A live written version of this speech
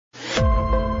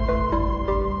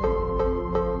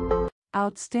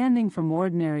Outstanding from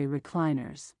ordinary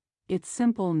recliners, its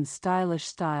simple and stylish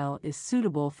style is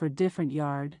suitable for different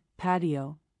yard,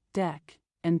 patio, deck,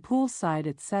 and poolside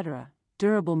etc.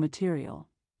 Durable material.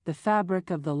 The fabric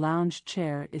of the lounge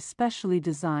chair is specially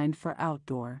designed for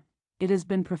outdoor. It has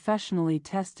been professionally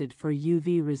tested for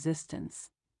UV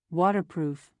resistance,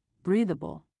 waterproof,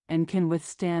 breathable, and can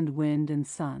withstand wind and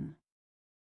sun.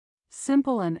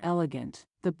 Simple and elegant,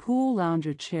 the pool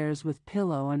lounger chairs with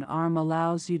pillow and arm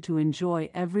allows you to enjoy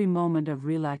every moment of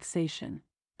relaxation.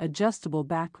 Adjustable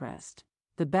backrest.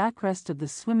 The backrest of the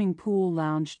swimming pool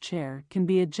lounge chair can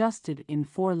be adjusted in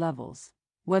 4 levels.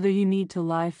 Whether you need to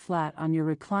lie flat on your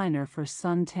recliner for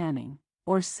sun tanning,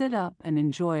 or sit up and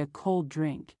enjoy a cold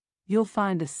drink, you'll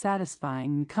find a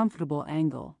satisfying and comfortable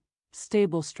angle.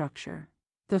 Stable structure.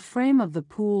 The frame of the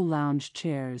pool lounge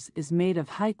chairs is made of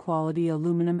high-quality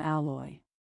aluminum alloy,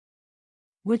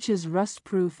 which is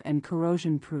rust-proof and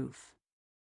corrosion-proof.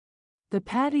 The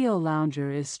patio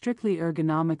lounger is strictly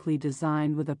ergonomically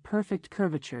designed with a perfect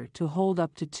curvature to hold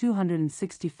up to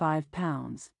 265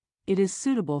 pounds. It is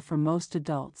suitable for most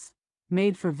adults,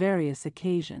 made for various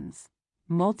occasions.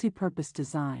 Multi-purpose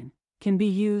design, can be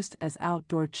used as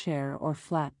outdoor chair or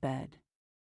flat bed.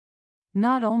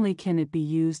 Not only can it be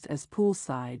used as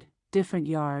poolside, different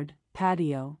yard,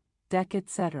 patio, deck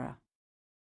etc.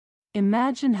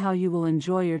 Imagine how you will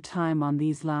enjoy your time on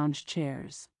these lounge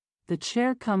chairs. The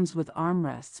chair comes with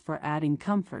armrests for adding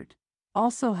comfort,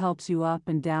 also helps you up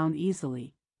and down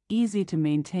easily, easy to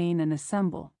maintain and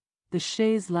assemble. The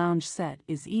chaise lounge set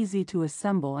is easy to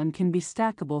assemble and can be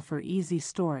stackable for easy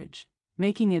storage,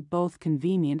 making it both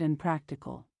convenient and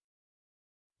practical.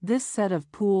 This set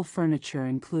of pool furniture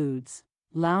includes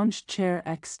lounge chair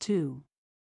X2,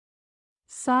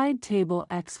 side table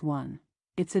X1.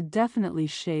 It's a definitely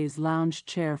chaise lounge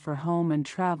chair for home and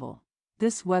travel.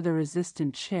 This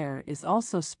weather-resistant chair is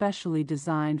also specially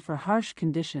designed for harsh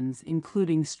conditions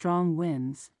including strong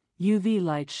winds, UV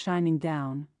light shining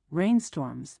down,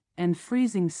 rainstorms, and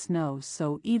freezing snow,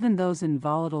 so even those in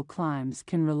volatile climes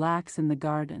can relax in the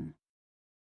garden.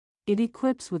 It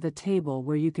equips with a table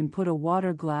where you can put a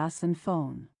water glass and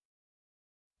phone.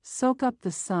 Soak up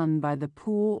the sun by the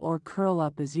pool or curl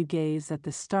up as you gaze at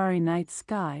the starry night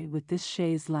sky with this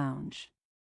chaise lounge.